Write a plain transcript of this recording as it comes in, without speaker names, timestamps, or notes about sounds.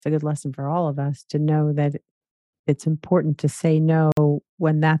it's a good lesson for all of us to know that it's important to say no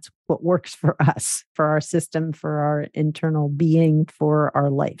when that's what works for us, for our system, for our internal being, for our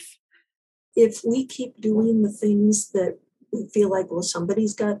life. If we keep doing the things that we feel like, well,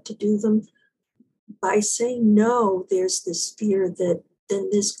 somebody's got to do them, by saying no, there's this fear that then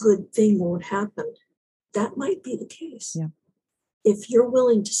this good thing won't happen. That might be the case. Yeah. If you're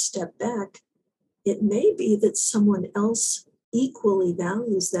willing to step back, it may be that someone else equally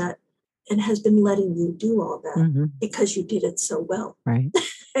values that and has been letting you do all that because you did it so well. Right.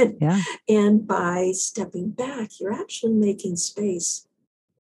 And by stepping back, you're actually making space,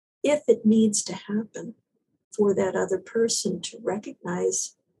 if it needs to happen, for that other person to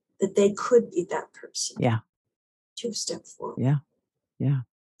recognize that they could be that person. Yeah. To step forward. Yeah. Yeah.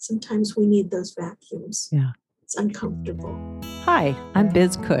 Sometimes we need those vacuums. Yeah. It's uncomfortable. Hi, I'm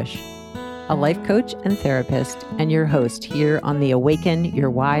Biz Cush, a life coach and therapist, and your host here on the Awaken Your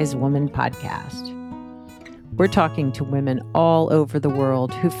Wise Woman podcast. We're talking to women all over the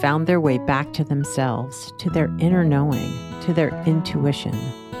world who found their way back to themselves, to their inner knowing, to their intuition,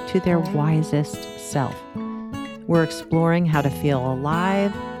 to their wisest self. We're exploring how to feel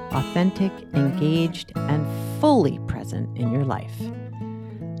alive, authentic, engaged, and fully present in your life.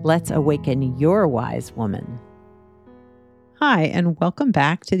 Let's awaken your wise woman. Hi, and welcome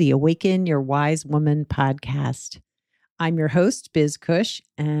back to the Awaken Your Wise Woman podcast. I'm your host, Biz Cush,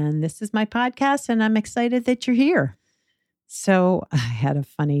 and this is my podcast, and I'm excited that you're here. So I had a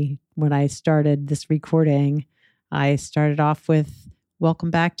funny, when I started this recording, I started off with welcome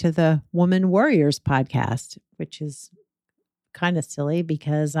back to the Woman Warriors podcast, which is kind of silly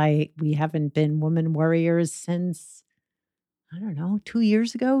because we haven't been Woman Warriors since,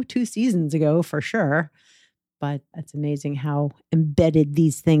 2 seasons ago for sure. But it's amazing how embedded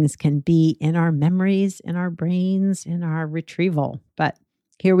these things can be in our memories, in our brains, in our retrieval. But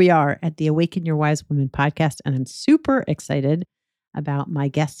here we are at the Awaken Your Wise Woman podcast, and I'm super excited about my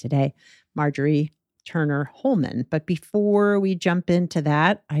guest today, Marjorie Turner Holman. But before we jump into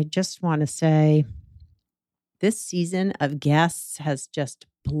that, I just want to say this season of guests has just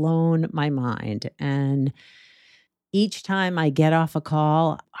blown my mind. And each time I get off a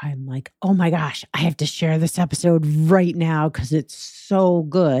call, I'm like, oh my gosh, I have to share this episode right now because it's so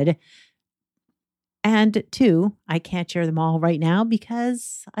good. And two, I can't share them all right now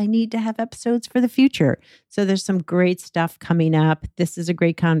because I need to have episodes for the future. So there's some great stuff coming up. This is a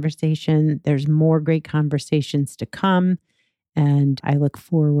great conversation. There's more great conversations to come. And I look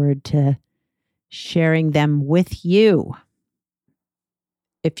forward to sharing them with you.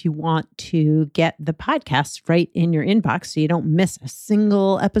 If you want to get the podcast right in your inbox so you don't miss a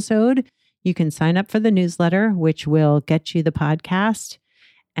single episode, you can sign up for the newsletter, which will get you the podcast.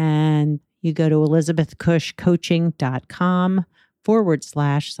 And you go to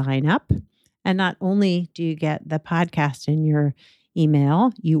elizabethcushcoaching.com/sign up. And not only do you get the podcast in your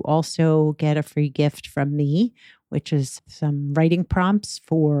email, you also get a free gift from me, which is some writing prompts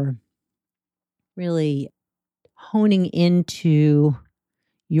for really honing into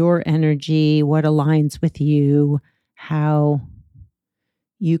your energy, what aligns with you, how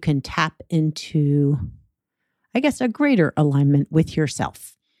you can tap into, a greater alignment with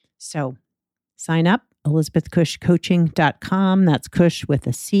yourself. So sign up, elizabethcushcoaching.com. That's Cush with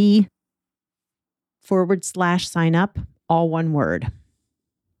a C, /sign up, all one word.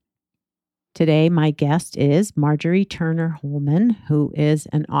 Today, my guest is Marjorie Turner Holman, who is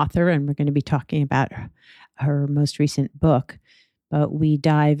an author, and we're going to be talking about her most recent book. But we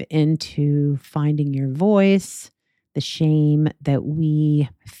dive into finding your voice, the shame that we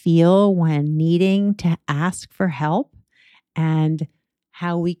feel when needing to ask for help, and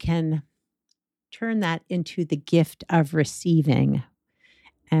how we can turn that into the gift of receiving.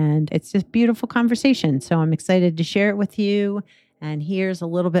 And it's just a beautiful conversation. So I'm excited to share it with you. And here's a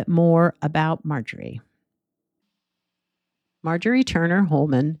little bit more about Marjorie. Marjorie Turner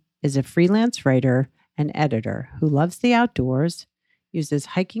Holman is a freelance writer and editor who loves the outdoors, uses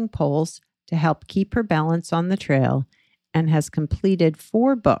hiking poles to help keep her balance on the trail, and has completed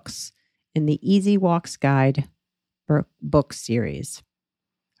 4 books in the Easy Walks Guide book series.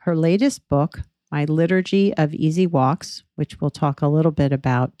 Her latest book, My Liturgy of Easy Walks, which we'll talk a little bit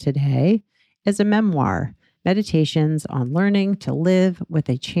about today, is a memoir, Meditations on Learning to Live with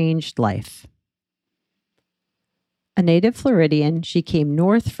a Changed Life. A native Floridian, she came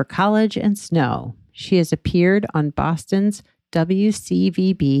north for college and snow. She has appeared on Boston's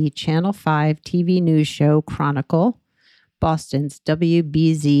WCVB Channel 5 TV news show Chronicle, Boston's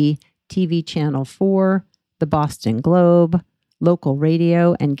WBZ TV Channel 4, the Boston Globe, local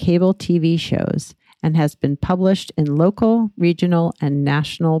radio and cable TV shows, and has been published in local, regional, and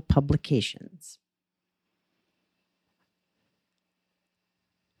national publications.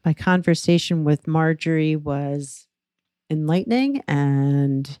 My conversation with Marjorie was enlightening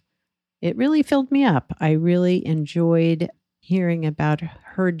and it really filled me up. I really enjoyed hearing about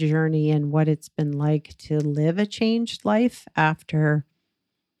her journey and what it's been like to live a changed life after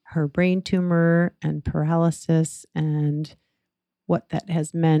her brain tumor and paralysis, and what that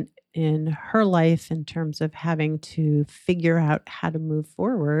has meant in her life in terms of having to figure out how to move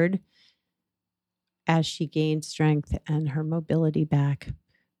forward as she gained strength and her mobility back.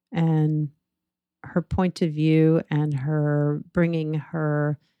 And her point of view and her bringing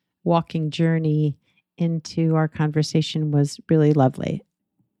her walking journey into our conversation was really lovely.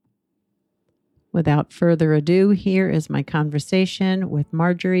 Without further ado, here is my conversation with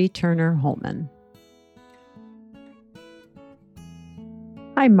Marjorie Turner Holman.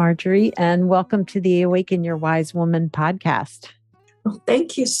 Hi, Marjorie, and welcome to the Awaken Your Wise Woman podcast. Well,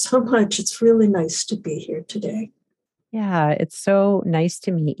 thank you so much. It's really nice to be here today. Yeah, it's so nice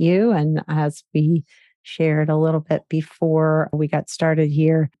to meet you. And as we shared a little bit before we got started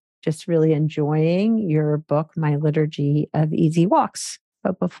here, just really enjoying your book, My Liturgy of Easy Walks.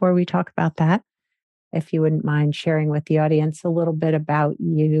 But before we talk about that, if you wouldn't mind sharing with the audience a little bit about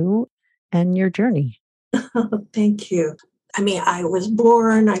you and your journey. Thank you. I mean, I was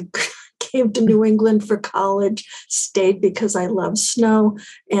born, I came to New England for college, stayed because I love snow,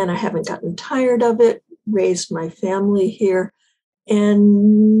 and I haven't gotten tired of it, raised my family here.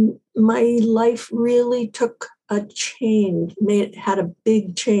 And my life really took a change, had a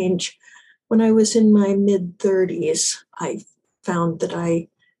big change. When I was in my mid-30s, I found that I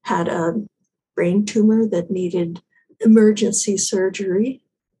had a brain tumor that needed emergency surgery.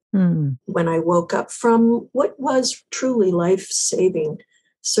 When I woke up from what was truly life-saving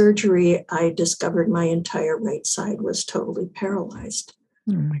surgery, I discovered my entire right side was totally paralyzed.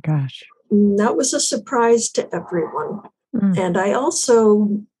 Oh my gosh. That was a surprise to everyone. And I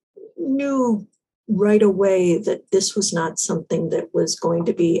also knew right away that this was not something that was going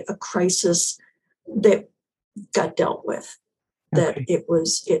to be a crisis that got dealt with, that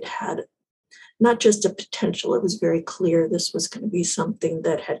it had not just a potential, it was very clear this was going to be something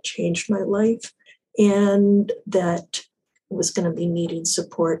that had changed my life and that was going to be needing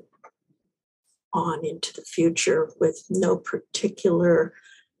support on into the future with no particular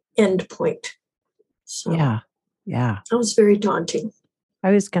end point. So Yeah. that was very daunting. I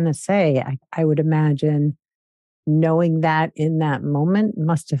was going to say, I would imagine knowing that in that moment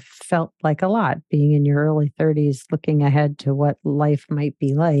must have felt like a lot, being in your early 30s, looking ahead to what life might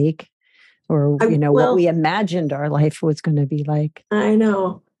be like, or, what we imagined our life was going to be like. I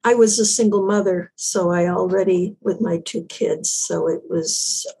know. I was a single mother, so I already, with my 2 kids, so it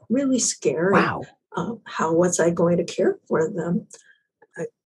was really scary. Wow. How was I going to care for them?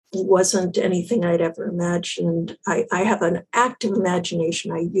 It wasn't anything I'd ever imagined. I have an active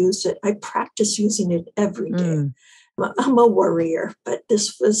imagination. I use it. I practice using it every day. I'm a worrier, but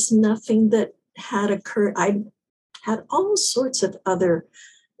this was nothing that had occurred. I had all sorts of other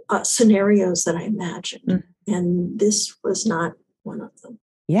scenarios that I imagined, and this was not one of them.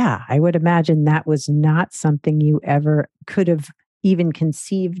 Yeah, I would imagine that was not something you ever could have even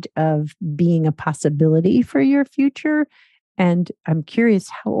conceived of being a possibility for your future. And I'm curious,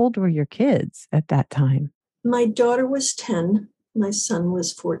 how old were your kids at that time? My daughter was 10, my son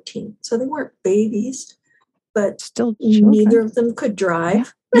was 14. So they weren't babies, but still children. Neither of them could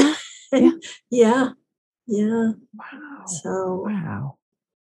drive. Yeah. Yeah. Wow. So wow.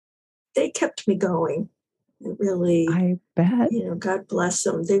 They kept me going. It really, I bet. God bless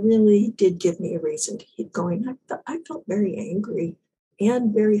them. They really did give me a reason to keep going. I felt very angry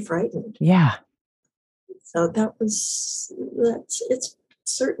and very frightened. Yeah. So it's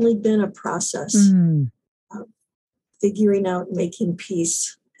certainly been a process of figuring out, making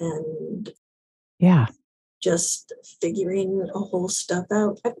peace, and just figuring a whole stuff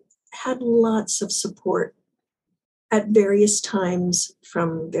out. I've had lots of support at various times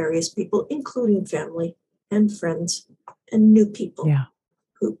from various people, including family and friends and new people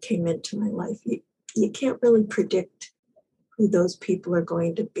who came into my life. You can't really predict who those people are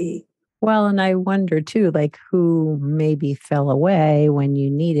going to be. Well, and I wonder too, who maybe fell away when you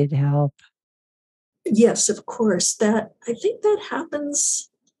needed help. Yes, of course. I think that happens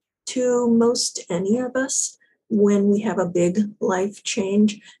to most any of us when we have a big life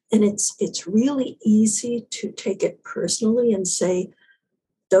change. And it's really easy to take it personally and say,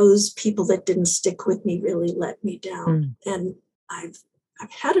 those people that didn't stick with me really let me down. And I've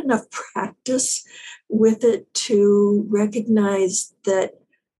had enough practice with it to recognize that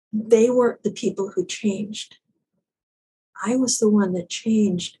they weren't the people who changed. I was the one that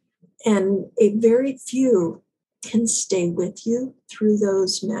changed. And a very few can stay with you through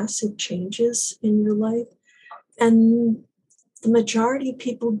those massive changes in your life. And the majority of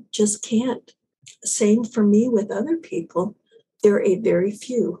people just can't. Same for me with other people. There are a very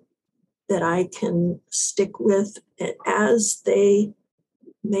few that I can stick with as they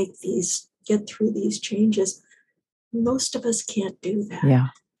get through these changes. Most of us can't do that. Yeah.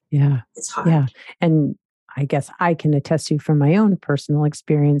 Yeah. It's hard. Yeah. And I guess I can attest to from my own personal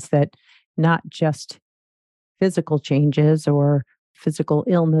experience that not just physical changes or physical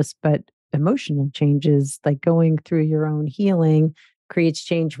illness, but emotional changes, like going through your own healing creates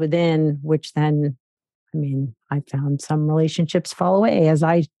change within, which then, I mean, I found some relationships fall away as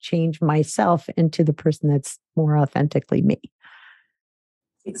I change myself into the person that's more authentically me.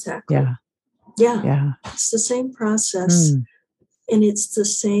 Exactly. Yeah. Yeah. Yeah. It's the same process. And it's the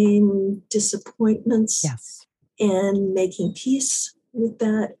same disappointments. Yes. And making peace with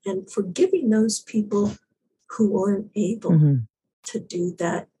that and forgiving those people who weren't able to do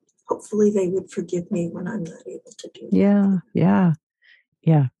that. Hopefully they would forgive me when I'm not able to do that. Yeah. Yeah.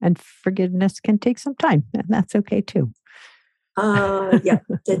 Yeah. And forgiveness can take some time, and that's okay too. Yeah,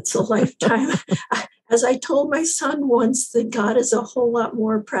 it's a lifetime. As I told my son once, that God is a whole lot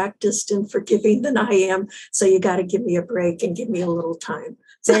more practiced in forgiving than I am. So you got to give me a break and give me a little time.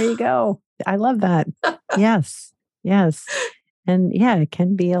 There you go. I love that. Yes. Yes. And yeah, it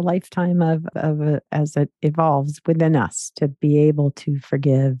can be a lifetime as it evolves within us to be able to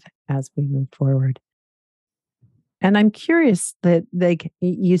forgive as we move forward. And I'm curious that, like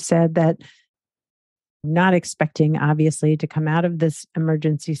you said, that not expecting, obviously, to come out of this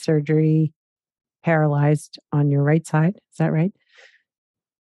emergency surgery paralyzed on your right side. Is that right?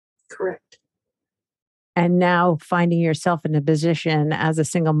 Correct. And now finding yourself in a position as a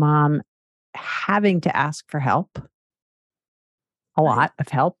single mom, having to ask for help, a lot of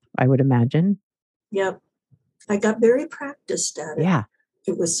help, I would imagine. Yep. I got very practiced at it. Yeah.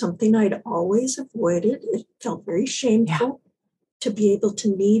 It was something I'd always avoided. It felt very shameful to be able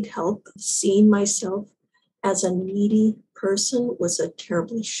to need help. Seeing myself as a needy person was a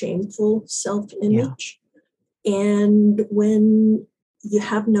terribly shameful self-image. And when you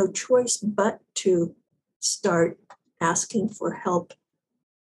have no choice but to start asking for help,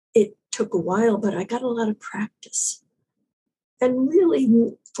 it took a while, but I got a lot of practice. And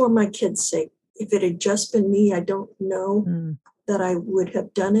really, for my kids' sake, if it had just been me, I don't know that I would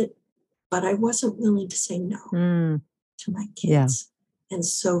have done it, but I wasn't willing to say no to my kids. Yeah. And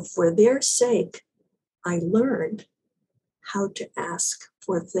so for their sake, I learned how to ask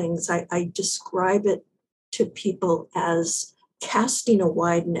for things. I describe it to people as casting a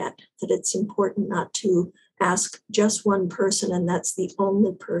wide net, that it's important not to ask just one person, and that's the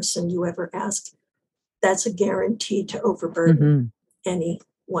only person you ever ask. That's a guarantee to overburden any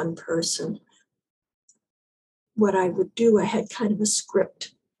one person. What I would do, I had kind of a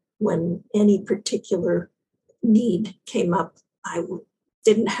script when any particular need came up. I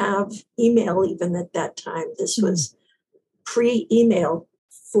didn't have email even at that time. This was pre-email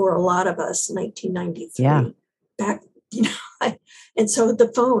for a lot of us, 1993. Yeah. Back, and so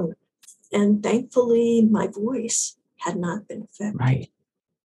the phone, and thankfully my voice had not been affected. Right.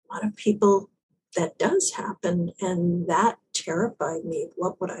 A lot of people, that does happen, and that terrified me.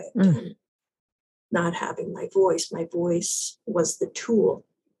 What would I have done? Not having my voice. My voice was the tool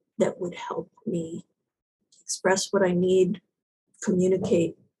that would help me express what I need,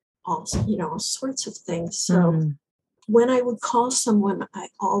 communicate all sorts of things. So when I would call someone, I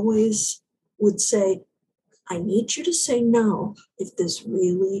always would say, I need you to say no if this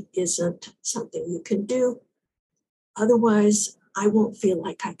really isn't something you can do. Otherwise, I won't feel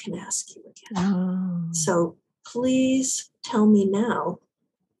like I can ask you again. So please tell me now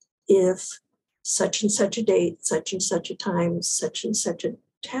if such and such a date, such and such a time, such and such a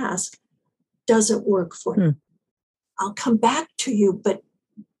task doesn't work for you. I'll come back to you, but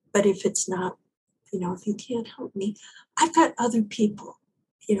if it's not, if you can't help me, I've got other people.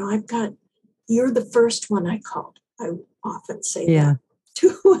 You're the first one I called. I often say that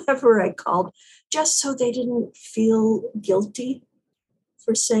to whoever I called, just so they didn't feel guilty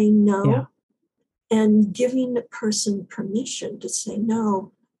for saying no. Yeah. And giving the person permission to say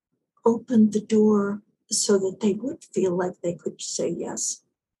no opened the door so that they would feel like they could say yes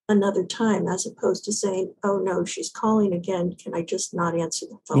another time, as opposed to saying, oh no, she's calling again. Can I just not answer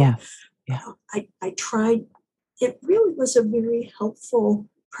the phone? Yes. Yeah. I tried. It really was a very helpful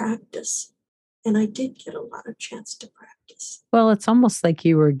practice And I did get a lot of chance to practice. Well, it's almost like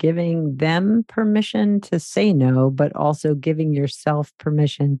you were giving them permission to say no, but also giving yourself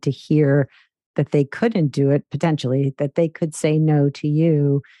permission to hear that they couldn't do it potentially, that they could say no to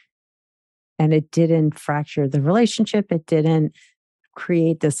you. And it didn't fracture the relationship. It didn't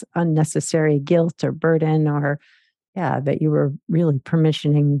create this unnecessary guilt or burden, or, yeah, that you were really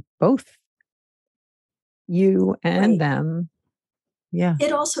permissioning both you and Right. them. Yeah.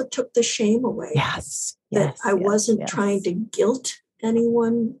 It also took the shame away Yes. that Yes. I Yes. wasn't trying Yes. to guilt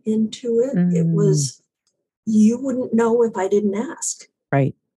anyone into it. It Mm, was, you wouldn't know if I didn't ask.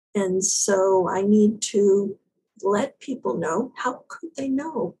 right. And so I need to let people know. How could they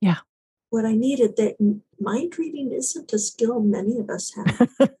know Yeah. what I needed? That mind reading isn't a skill many of us have.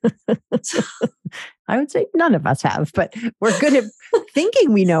 So, I would say none of us have, but we're good at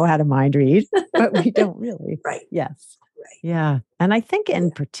thinking we know how to mind read, but we don't really. right, Yes. right. Yeah. And I think in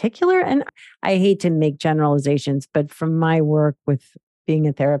Yeah. particular, and I hate to make generalizations, but from my work with being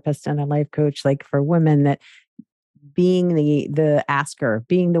a therapist and a life coach, like for women, that being the asker,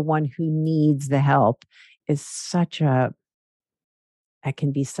 being the one who needs the help is such a that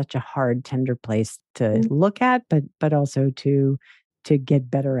can be such a hard, tender place to Mm. look at, but also to get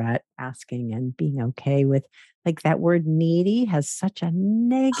better at asking and being okay with, like, that word needy has such a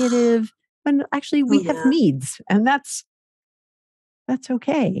negative, when actually Oh, we have yeah. needs, and that's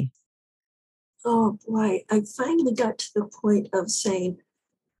okay. Oh, boy. I finally got to the point of saying,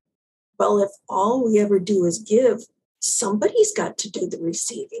 well, if all we ever do is give, somebody's got to do the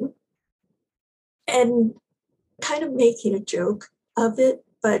receiving, and kind of making a joke of it.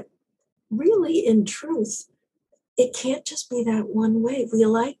 But really, in truth, it can't just be that one way. We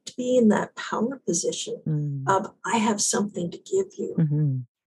like to be in that power position Mm, of, I have something to give you. mhm,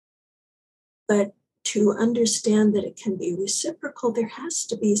 But to understand that it can be reciprocal, there has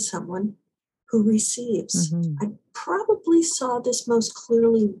to be someone who receives. mhm, I probably saw this most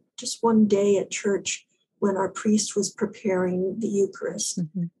clearly just one day at church when our priest was preparing the Eucharist,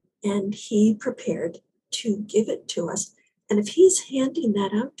 mhm. and he prepared to give it to us. And if he's handing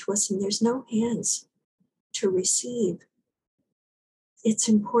that out to us and there's no hands to receive, it's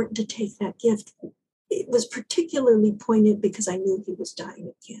important to take that gift. It was particularly poignant because I knew he was dying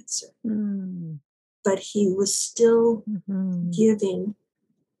of cancer, Mm, but he was still mhm. giving.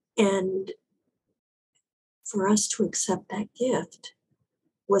 And for us to accept that gift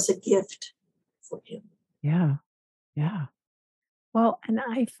was a gift for him. Yeah, yeah. Well, and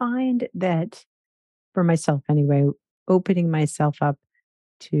I find that for myself anyway, opening myself up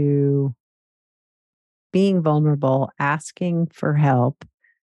to being vulnerable, asking for help,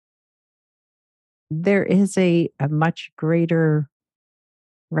 there is a much greater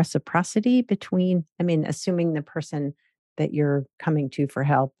reciprocity between, I mean, assuming the person that you're coming to for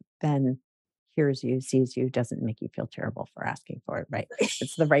help then hears you, sees you, doesn't make you feel terrible for asking for it, right?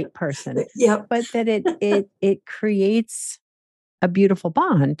 It's the right person. Yep. But that it creates a beautiful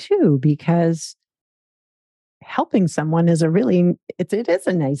bond too, because helping someone is a really, it is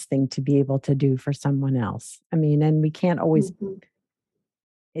a nice thing to be able to do for someone else. I mean, and we can't always, Mhm.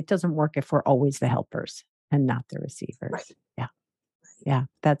 it doesn't work if we're always the helpers and not the Right. receivers. Yeah. Yeah.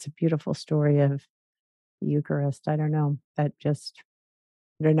 That's a beautiful story of the Eucharist. I don't know. That just,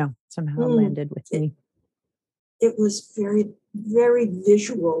 I don't know, somehow Mm. landed with It, me. it was very, very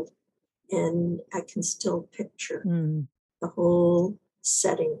visual, and I can still picture Mm, the whole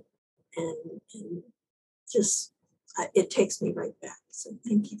setting, and just, it takes me right back. So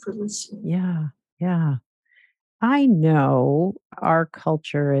thank you for listening. yeah. Yeah. I know our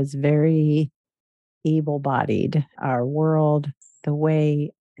culture is very able bodied, our world, the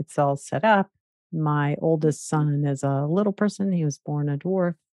way it's all set up. My oldest son is a little person. He was born a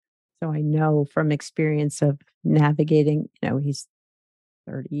dwarf. So I know from experience of navigating, he's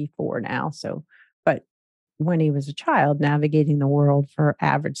 34 now. So, but when he was a child, navigating the world for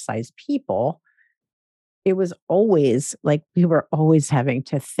average sized people, it was always like we were always having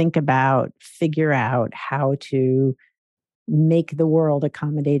to think about, figure out how to make the world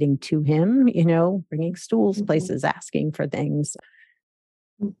accommodating to him, bringing stools Mhm. places, asking for things.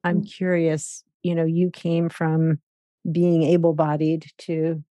 I'm Mhm. curious, you came from being able-bodied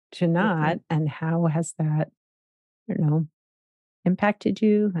to not, Mhm. and how has that, I don't know, impacted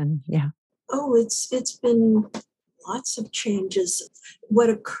you? And yeah. Oh, it's been lots of changes. What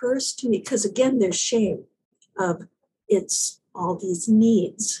occurs to me, because again, there's shame of, it's all these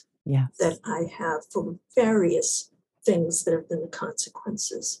needs that Yes. I have for various things that have been the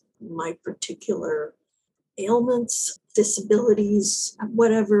consequences. My particular ailments, disabilities,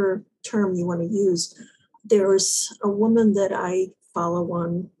 whatever term you want to use. There's a woman that I follow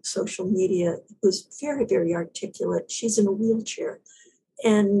on social media, who's very, very articulate. She's in a wheelchair,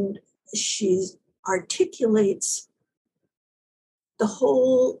 and she articulates the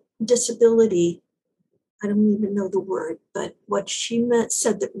whole disability. I don't even know the word, but what she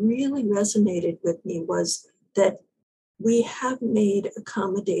said that really resonated with me was that we have made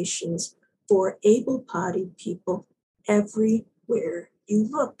accommodations for able-bodied people everywhere you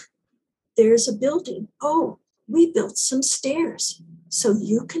look. There's a building. Oh, we built some stairs, so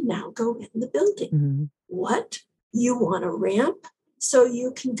you can now go in the building. Mm-hmm. What? You want a ramp so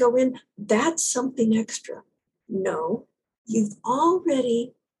you can go in? That's something extra. No, you've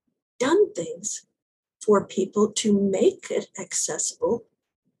already done things for people to make it accessible.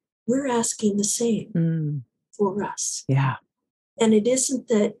 We're asking the same for us. Yeah. And it isn't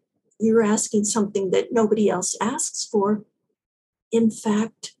that you're asking something that nobody else asks for. In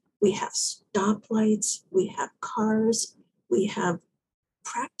fact, we have stoplights, we have cars, we have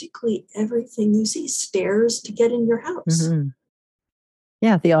practically everything. You see stairs to get in your house. Mm-hmm.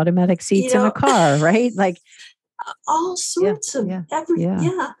 Yeah, the automatic seats in a car, right? Like all sorts of everything.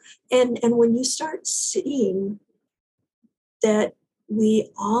 Yeah. And when you start seeing that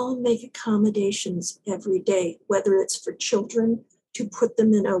we all make accommodations every day, whether it's for children to put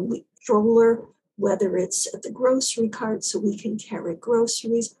them in a stroller, whether it's at the grocery cart so we can carry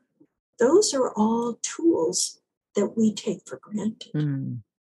groceries, those are all tools that we take for granted. And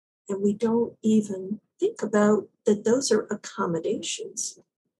we don't even think about that those are accommodations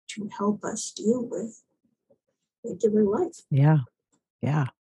to help us deal with regular life. Yeah. Yeah.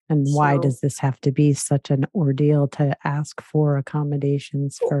 And why does this have to be such an ordeal to ask for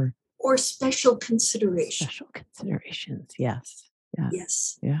accommodations for? Or special consideration. Special considerations. Yes. Yeah.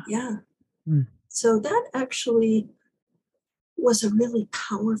 Yes. Yeah. Yeah. So that actually was a really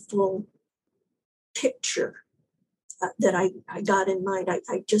powerful picture that I got in mind.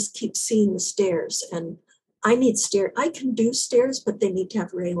 I just keep seeing the stairs, and I need stairs. I can do stairs, but they need to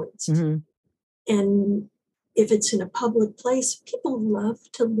have railings. And if it's in a public place, people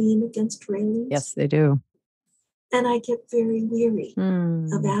love to lean against railings. Yes, they do. And I get very weary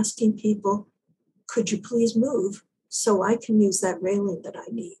of asking people, could you please move so I can use that railing that I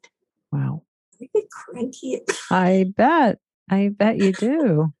need? Wow. I get cranky. I bet you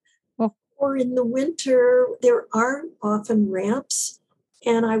do. Well, or in the winter, there are often ramps.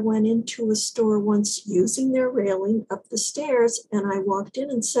 And I went into a store once using their railing up the stairs, and I walked in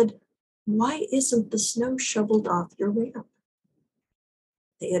and said, why isn't the snow shoveled off your ramp?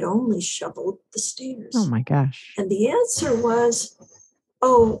 They had only shoveled the stairs. Oh my gosh. And the answer was,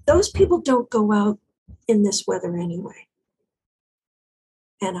 oh, those people don't go out in this weather anyway.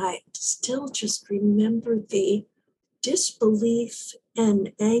 And I still just remember the disbelief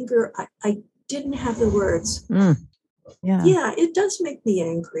and anger. I didn't have the words. Yeah, it does make me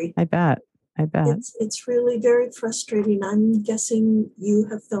angry. I bet. It's really very frustrating. I'm guessing you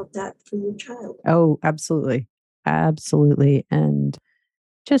have felt that for your child. Oh, absolutely. Absolutely. And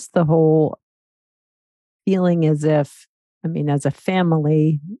just the whole feeling as if, as a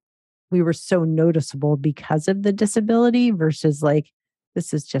family, we were so noticeable because of the disability versus like,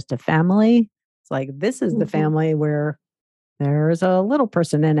 this is just a family. It's like, this is the family where there's a little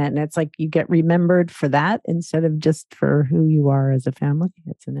person in it. And it's like, you get remembered for that instead of just for who you are as a family.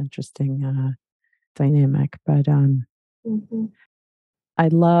 It's an interesting dynamic, but I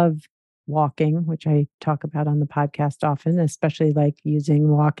love walking, which I talk about on the podcast often, especially like using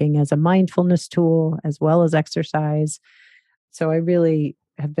walking as a mindfulness tool as well as exercise. So I really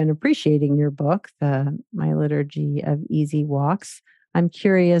have been appreciating your book, My Liturgy of Easy Walks. I'm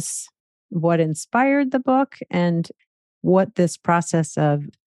curious what inspired the book and what this process of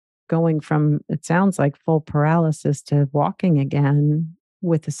going from, it sounds like full paralysis to walking again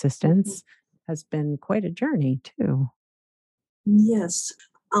with assistance has been quite a journey too. Yes.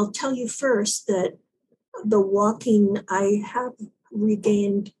 I'll tell you first that the walking, I have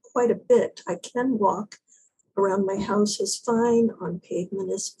regained quite a bit. I can walk around my house is fine, on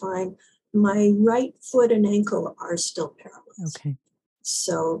pavement is fine. My right foot and ankle are still paralyzed. Okay.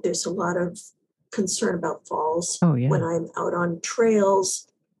 So there's a lot of concern about falls. Oh, yeah. When I'm out on trails,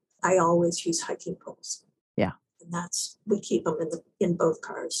 I always use hiking poles. Yeah. And we keep them in both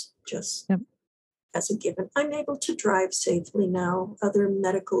cars, just as a given. I'm able to drive safely now. Other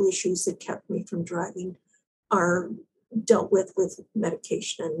medical issues that kept me from driving are dealt with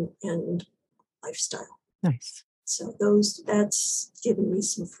medication and lifestyle. Nice. So that's given me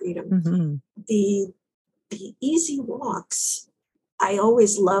some freedom. The easy walks, I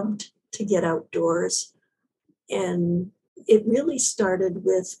always loved to get outdoors. And it really started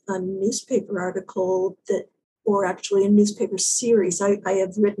with a newspaper article that or actually a newspaper series. I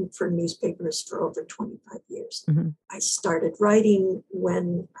have written for newspapers for over 25 years. I started writing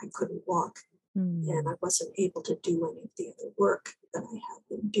when I couldn't walk and I wasn't able to do any of the other work that I had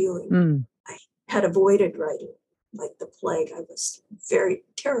been doing. I had avoided writing like the plague. I was very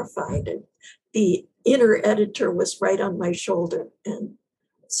terrified, and the inner editor was right on my shoulder. And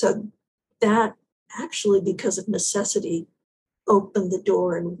so that actually, because of necessity, opened the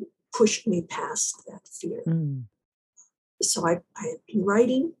door and pushed me past that fear. So I had been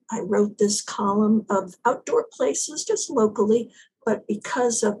writing. I wrote this column of outdoor places just locally, but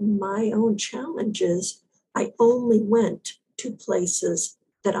because of my own challenges, I only went to places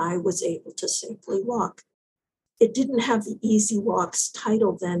that I was able to safely walk. It didn't have the Easy Walks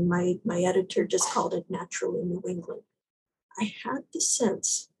title then. My editor just called it Naturally New England. I had the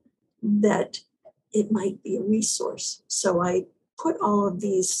sense that it might be a resource. So I put all of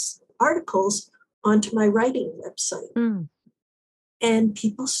these articles onto my writing website. And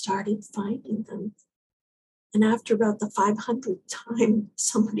people started finding them. And after about the 500th time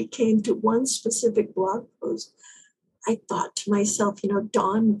somebody came to one specific blog post, I thought to myself,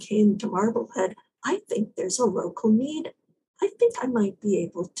 Dawn came to Marblehead. I think there's a local need. I think I might be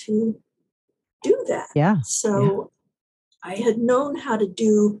able to do that. Yeah. So I had known how to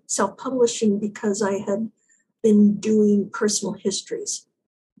do self-publishing because I had been doing personal histories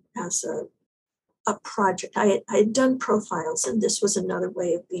as a project. I had done profiles, and this was another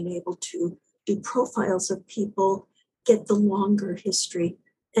way of being able to do profiles of people, get the longer history,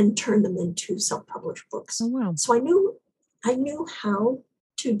 and turn them into self-published books. Oh, wow. So I knew how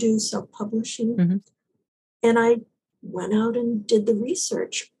to do self-publishing, and I went out and did the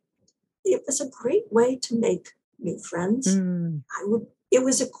research. It was a great way to make new friends. It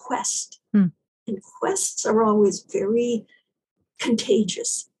was a quest, and quests are always very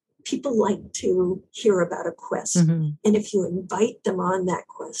contagious. People like to hear about a quest. And if you invite them on that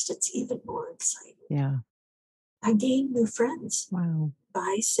quest, it's even more exciting. Yeah. I gained new friends. Wow.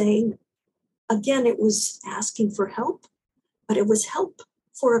 By saying, again, it was asking for help, but it was help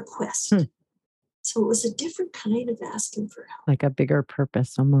for a quest. So it was a different kind of asking for help. Like a bigger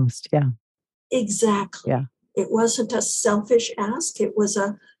purpose almost. Yeah. Exactly. Yeah. It wasn't a selfish ask. It was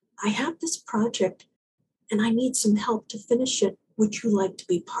I have this project and I need some help to finish it. Would you like to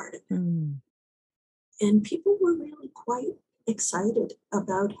be part of it? And people were really quite excited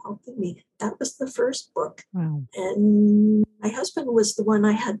about helping me. That was the first book. Wow. And my husband was the one.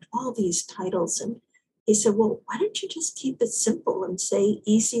 I had all these titles, and he said, well, why don't you just keep it simple and say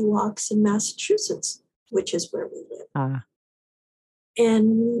Easy Walks in Massachusetts, which is where we live.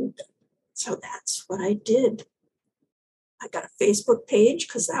 And so that's what I did. I got a Facebook page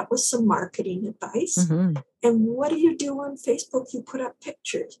because that was some marketing advice. And what do you do on Facebook? You put up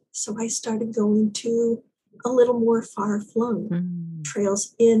pictures. So I started going to a little more far-flung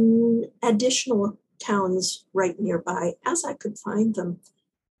trails in additional towns right nearby as I could find them.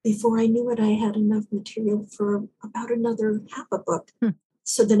 Before I knew it, I had enough material for about another half a book.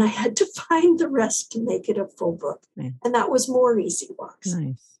 So then I had to find the rest to make it a full book. And that was more Easy Walks.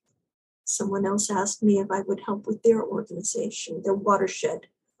 Nice. Someone else asked me if I would help with their organization, their watershed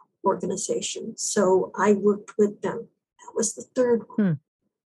organization. So I worked with them. That was the third one.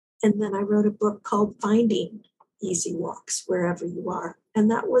 And then I wrote a book called Finding Easy Walks Wherever You Are.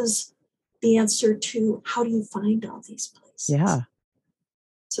 And that was the answer to how do you find all these places? Yeah.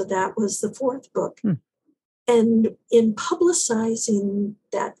 So that was the fourth book. And in publicizing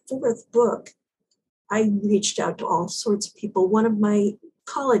that fourth book, I reached out to all sorts of people. One of my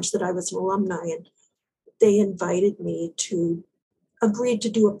college that I was an alumni in, they invited me to agree to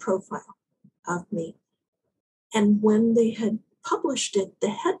do a profile of me. And when they had published it, the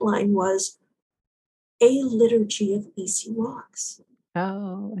headline was A Liturgy of Easy Walks.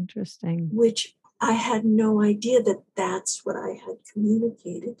 Oh, interesting. Which I had no idea that that's what I had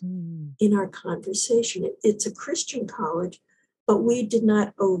communicated in our conversation. It's a Christian college, but we did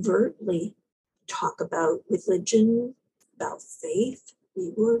not overtly talk about religion, about faith.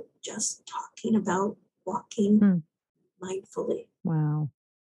 We were just talking about walking mindfully. Wow.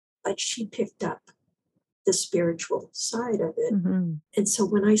 But she picked up the spiritual side of it. And so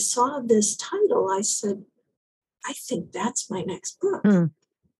when I saw this title, I said, I think that's my next book.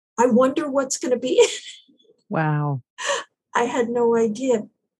 I wonder what's going to be in it. Wow. I had no idea,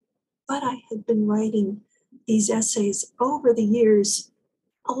 but I had been writing these essays over the years,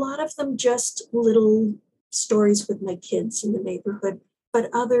 a lot of them just little stories with my kids in the neighborhood, but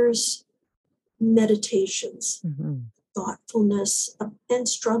others meditations, thoughtfulness, and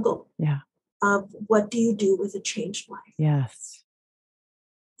struggle. Of what do you do with a changed life? Yes.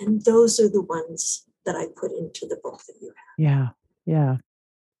 And those are the ones that I put into the book that you have. Yeah. Yeah.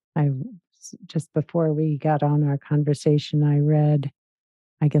 I just before we got on our conversation, I read,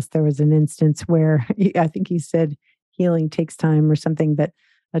 I guess there was an instance where I think he said healing takes time or something, but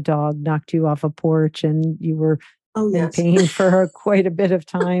a dog knocked you off a porch and you were Oh, in yes. pain for quite a bit of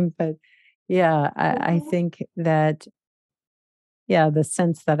time. But yeah, I think that, yeah, the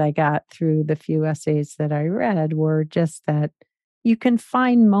sense that I got through the few essays that I read were just that you can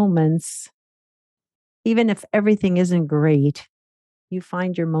find moments, even if everything isn't great, you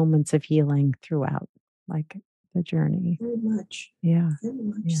find your moments of healing throughout, like the journey. Very much. Yeah. Very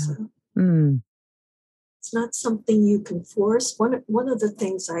much Yeah. so. Mm. It's not something you can force. One of the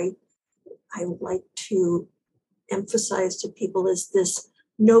things I like to emphasize to people is this: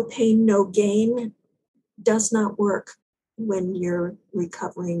 no pain, no gain does not work when you're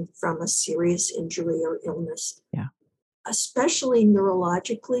recovering from a serious injury or illness. Yeah. Especially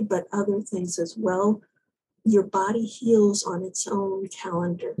neurologically, but other things as well. Your body heals on its own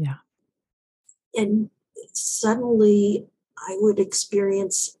calendar. Yeah. And suddenly I would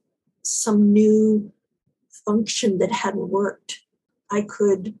experience some new function that hadn't worked. I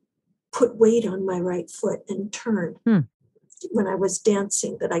could put weight on my right foot and turn. When I was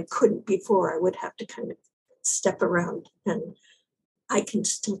dancing that I couldn't before. I would have to kind of step around. And I can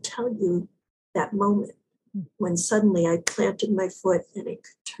still tell you that moment when suddenly I planted my foot and it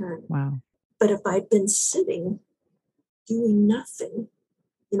could turn. Wow. But if I'd been sitting doing nothing,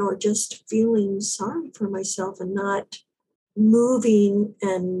 or just feeling sorry for myself and not moving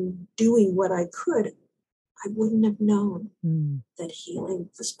and doing what I could, I wouldn't have known that healing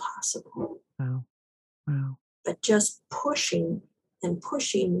was possible. Wow. Wow. But just pushing and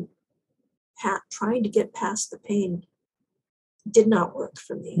pushing, trying to get past the pain did not work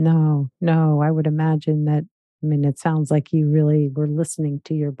for me. No, I would imagine that. I mean, it sounds like you really were listening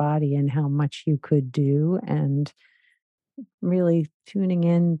to your body and how much you could do and really tuning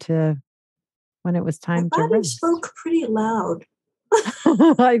in to when it was My time to body rest. spoke pretty loud.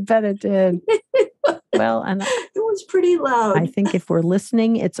 I bet it did. Well, and it was pretty loud. I think if we're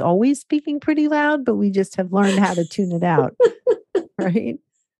listening, it's always speaking pretty loud, but we just have learned how to tune it out. Right?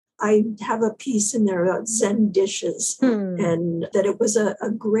 I have a piece in there about Zen dishes and that it was a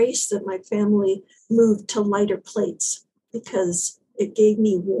grace that my family moved to lighter plates because it gave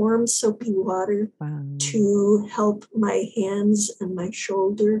me warm, soapy water to help my hands and my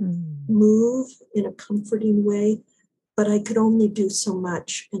shoulder move in a comforting way. But I could only do so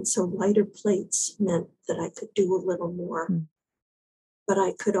much. And so lighter plates meant that I could do a little more. But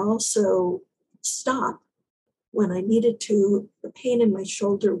I could also stop when I needed to. The pain in my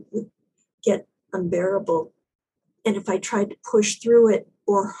shoulder would get unbearable. And if I tried to push through it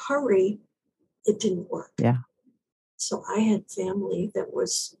or hurry, it didn't work. Yeah. So I had family that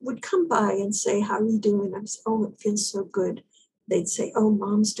would come by and say, "How are you doing?" I would say, "Oh, it feels so good." They'd say, "Oh,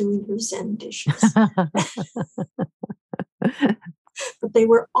 Mom's doing her Zen dishes." But they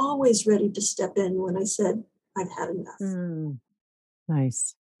were always ready to step in when I said, "I've had enough."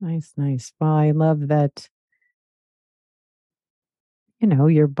 Nice. Well, I love that,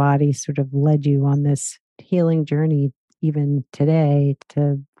 your body sort of led you on this healing journey, even today,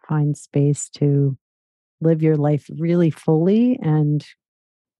 to find space to live your life really fully and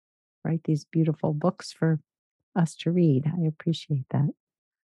write these beautiful books for us to read. I appreciate that.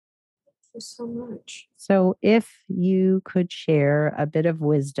 Thank you so much. So, if you could share a bit of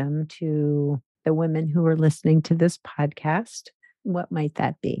wisdom to the women who are listening to this podcast, what might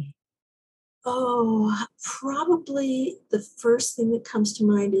that be? Oh, probably the first thing that comes to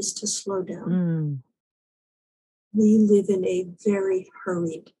mind is to slow down. We live in a very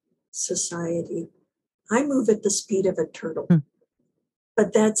hurried society. I move at the speed of a turtle.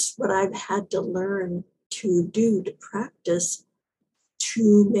 But that's what I've had to learn to do, to practice,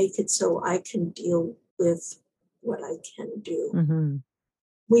 to make it so I can deal with what I can do.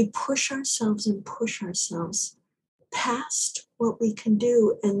 We push ourselves past what we can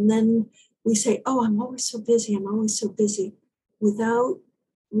do. And then we say, "Oh, I'm always so busy," without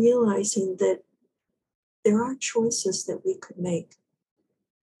realizing that there are choices that we could make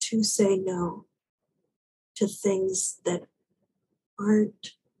to say no to things that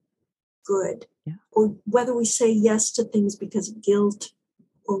aren't good. Yeah. Or whether we say yes to things because of guilt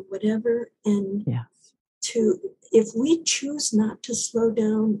or whatever. And if we choose not to slow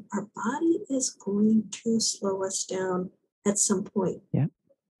down, our body is going to slow us down at some point. Yeah.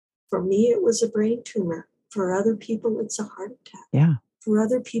 For me, it was a brain tumor. For other people, it's a heart attack. Yeah. For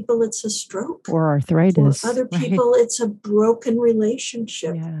other people, it's a stroke. Or arthritis. For other people, it's a broken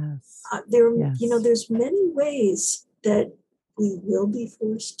relationship. Yes. There's many ways that we will be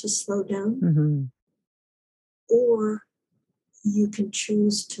forced to slow down. or you can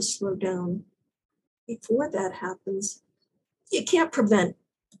choose to slow down before that happens. You can't prevent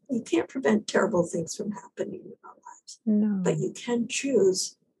terrible things from happening in our lives, but No. you can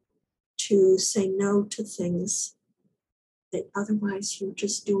choose to say no to things that otherwise you're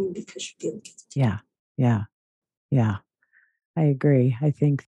just doing because you feel guilty. Yeah. Yeah. Yeah. I agree. I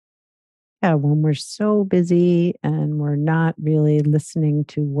think, yeah, when we're so busy and we're not really listening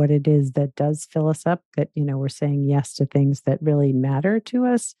to what it is that does fill us up, that, we're saying yes to things that really matter to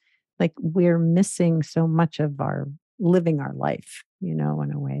us, like we're missing so much of our living our life, in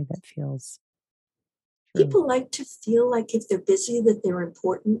a way that feels true. People like to feel like if they're busy that they're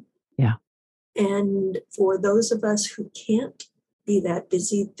important. Yeah. And for those of us who can't be that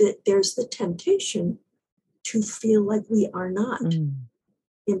busy, that there's the temptation to feel like we are not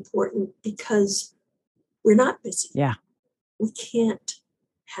important because we're not busy. Yeah. We can't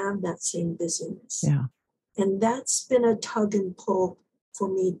have that same busyness. Yeah. And that's been a tug and pull for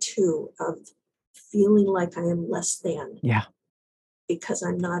me too, of feeling like I am less than. Yeah. Because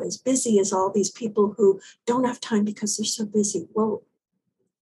I'm not as busy as all these people who don't have time because they're so busy. Well,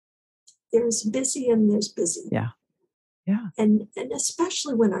 there's busy and there's busy. Yeah. Yeah. And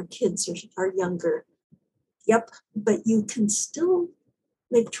especially when our kids are younger. Yep. But you can still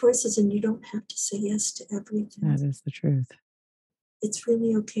make choices and you don't have to say yes to everything. That is the truth. It's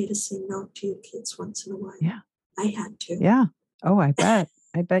really okay to say no to your kids once in a while. Yeah. I had to. Yeah. Oh, I bet.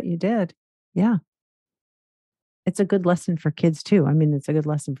 I bet you did. Yeah. It's a good lesson for kids too. I mean, it's a good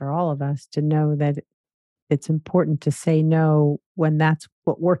lesson for all of us to know that it's important to say no when that's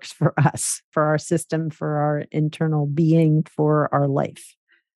what works for us, for our system, for our internal being, for our life.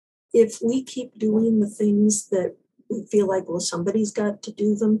 If we keep doing the things that we feel like, well, somebody's got to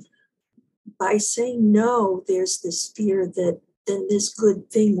do them, by saying no, there's this fear that then this good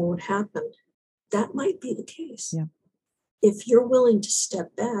thing won't happen. That might be the case. Yeah. If you're willing to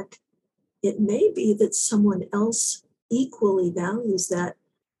step back, it may be that someone else equally values that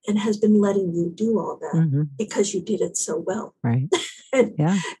and has been letting you do all that because you did it so well. Right. and,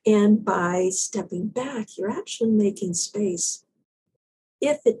 Yeah. and by stepping back, you're actually making space,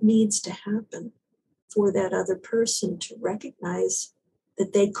 if it needs to happen, for that other person to recognize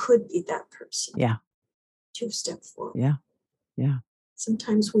that they could be that person. Yeah. To step forward. Yeah. Yeah.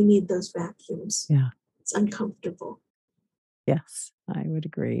 Sometimes we need those vacuums. Yeah. It's uncomfortable. Yes, I would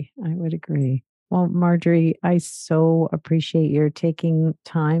agree. I would agree. Well, Marjorie, I so appreciate your taking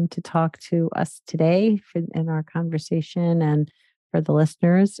time to talk to us today in our conversation and for the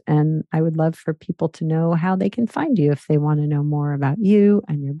listeners. And I would love for people to know how they can find you if they want to know more about you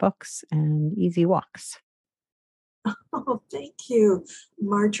and your books and Easy Walks. Oh, thank you.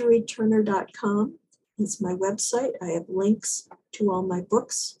 MarjorieTurner.com is my website. I have links to all my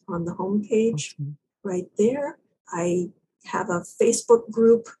books on the homepage right there. I have a Facebook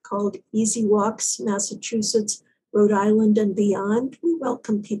group called Easy Walks, Massachusetts, Rhode Island, and beyond. We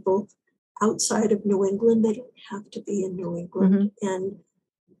welcome people outside of New England. They don't have to be in New England. And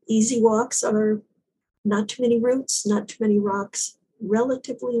Easy Walks are not too many routes, not too many rocks,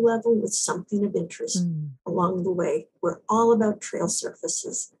 relatively level with something of interest along the way. We're all about trail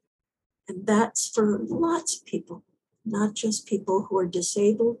surfaces. And that's for lots of people, not just people who are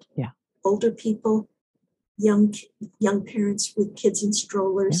disabled, older people, young parents with kids in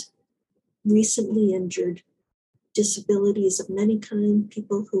strollers, recently injured, disabilities of many kinds,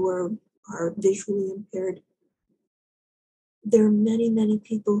 people who are visually impaired. There are many, many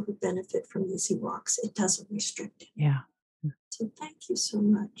people who benefit from Easy Walks. It doesn't restrict it. Yeah. So thank you so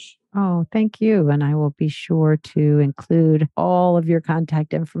much. Oh, thank you. And I will be sure to include all of your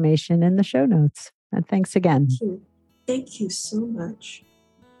contact information in the show notes. And thanks again. Thank you so much.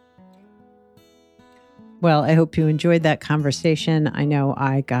 Well, I hope you enjoyed that conversation. I know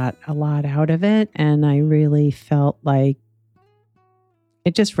I got a lot out of it, and I really felt like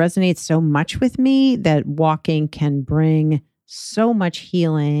it just resonates so much with me that walking can bring so much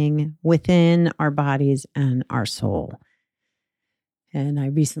healing within our bodies and our soul. And I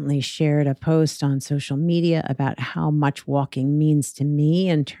recently shared a post on social media about how much walking means to me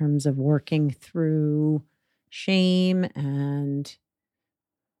in terms of working through shame and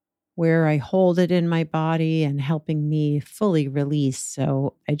where I hold it in my body and helping me fully release.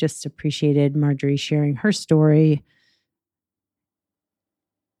 So I just appreciated Marjorie sharing her story.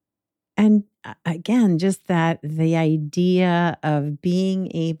 And again, just that the idea of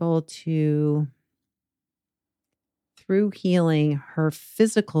being able to, through healing her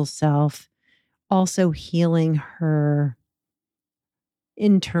physical self, also healing her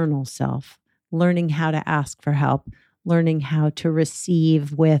internal self, learning how to ask for help, learning how to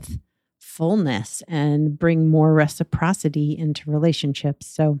receive with fullness and bring more reciprocity into relationships.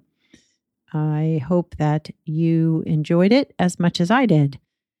 So I hope that you enjoyed it as much as I did.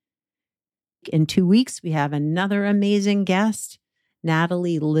 In 2 weeks, we have another amazing guest,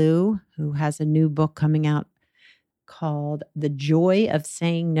 Natalie Liu, who has a new book coming out called The Joy of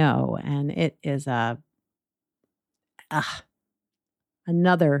Saying No. And it is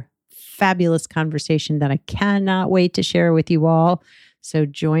another fabulous conversation that I cannot wait to share with you all. So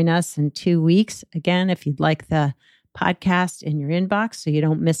join us in 2 weeks. Again, if you'd like the podcast in your inbox so you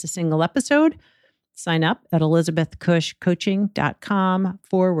don't miss a single episode, sign up at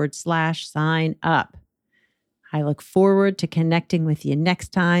elizabethcushcoaching.com/sign up. I look forward to connecting with you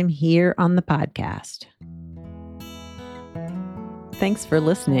next time here on the podcast. Thanks for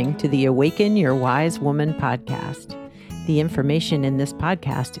listening to the Awaken Your Wise Woman podcast. The information in this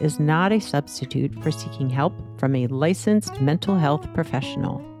podcast is not a substitute for seeking help from a licensed mental health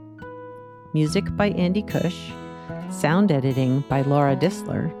professional. Music by Andy Cush, sound editing by Laura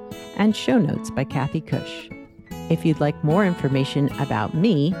Disler, and show notes by Kathy Cush. If you'd like more information about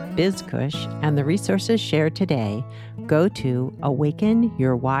me, Biz Cush, and the resources shared today, go to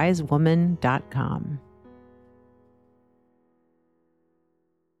awakenyourwisewoman.com.